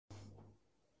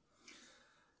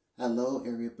Hello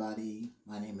everybody,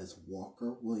 my name is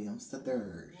Walker Williams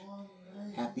III.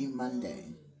 Happy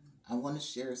Monday. I want to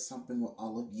share something with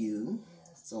all of you,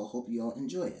 so I hope you all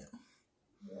enjoy it.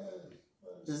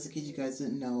 Just in case you guys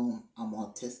didn't know, I'm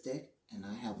autistic and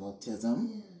I have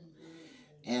autism.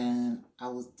 And I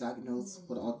was diagnosed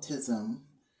with autism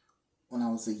when I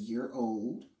was a year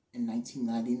old in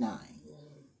 1999.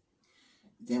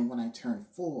 Then when I turned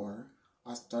 4,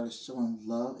 I started showing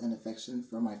love and affection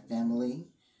for my family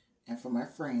and for my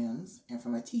friends and for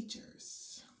my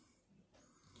teachers.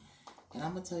 And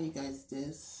I'm going to tell you guys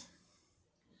this.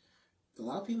 A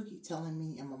lot of people keep telling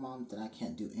me and my mom that I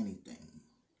can't do anything.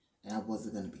 And I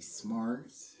wasn't going to be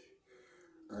smart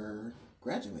or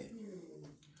graduate.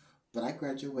 But I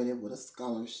graduated with a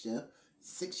scholarship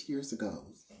 6 years ago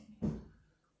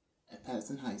at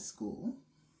Patterson High School.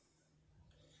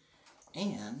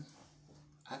 And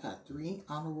I got 3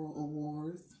 honorable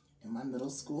awards in my middle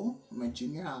school, my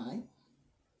junior high.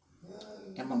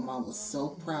 And my mom was so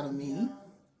proud of me.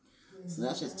 So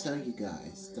that should tell you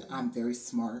guys that I'm very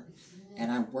smart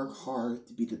and I work hard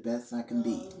to be the best I can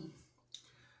be.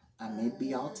 I may be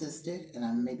autistic and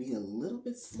I may be a little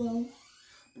bit slow,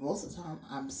 but most of the time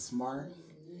I'm smart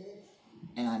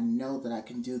and I know that I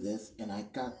can do this and I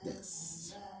got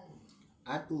this.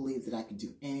 I believe that I can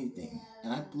do anything,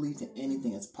 and I believe that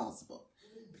anything is possible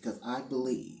because I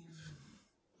believe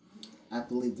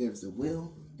there's a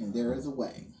will and there is a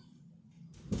way.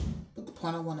 But the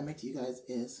point I want to make to you guys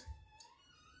is,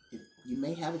 if you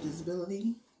may have a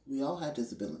disability, we all have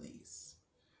disabilities,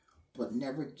 but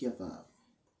never give up.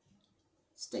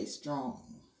 Stay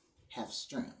strong, have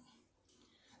strength,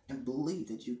 and believe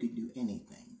that you can do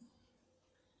anything.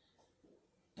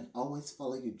 And always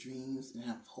follow your dreams and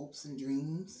have hopes and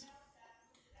dreams.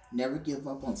 Never give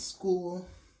up on school,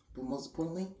 but most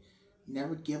importantly,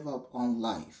 never give up on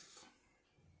life.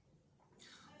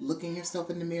 Look in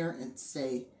yourself in the mirror and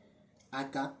say, I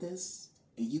got this,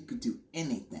 and you could do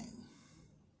anything.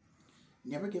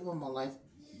 Never give up on life.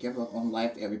 Give up on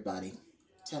life, everybody.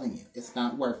 I'm telling you, it's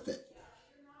not worth it.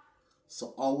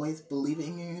 So always believe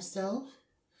in yourself,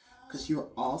 because you're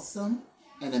awesome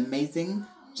and amazing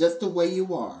just the way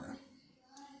you are.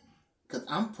 Because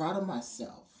I'm proud of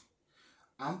myself.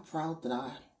 I'm proud that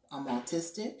I'm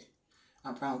autistic.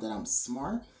 I'm proud that I'm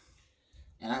smart.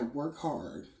 And I work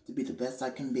hard to be the best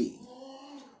I can be.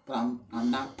 But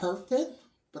I'm not perfect,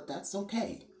 but that's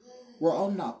okay. We're all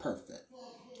not perfect.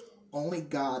 Only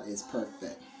God is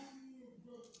perfect.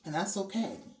 And that's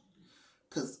okay.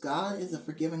 Because God is a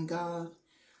forgiving God.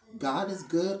 God is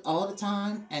good all the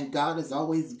time, and God is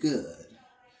always good.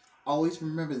 Always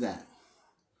remember that.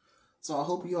 So I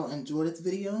hope you all enjoyed this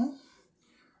video.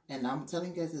 And I'm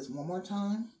telling you guys this one more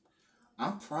time.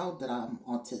 I'm proud that I'm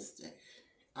autistic.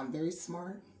 I'm very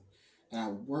smart, and I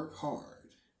work hard.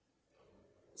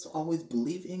 So always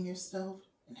believe in yourself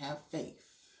and have faith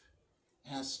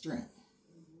and have strength,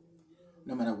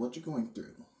 no matter what you're going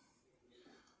through.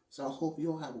 So I hope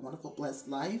you all have a wonderful, blessed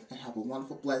life and have a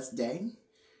wonderful, blessed day.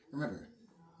 Remember,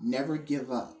 never give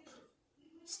up.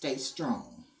 Stay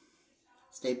strong.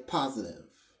 Stay positive.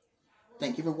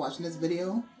 Thank you for watching this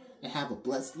video, and have a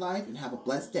blessed life and have a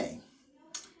blessed day.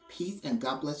 Peace and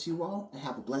God bless you all, and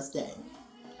have a blessed day.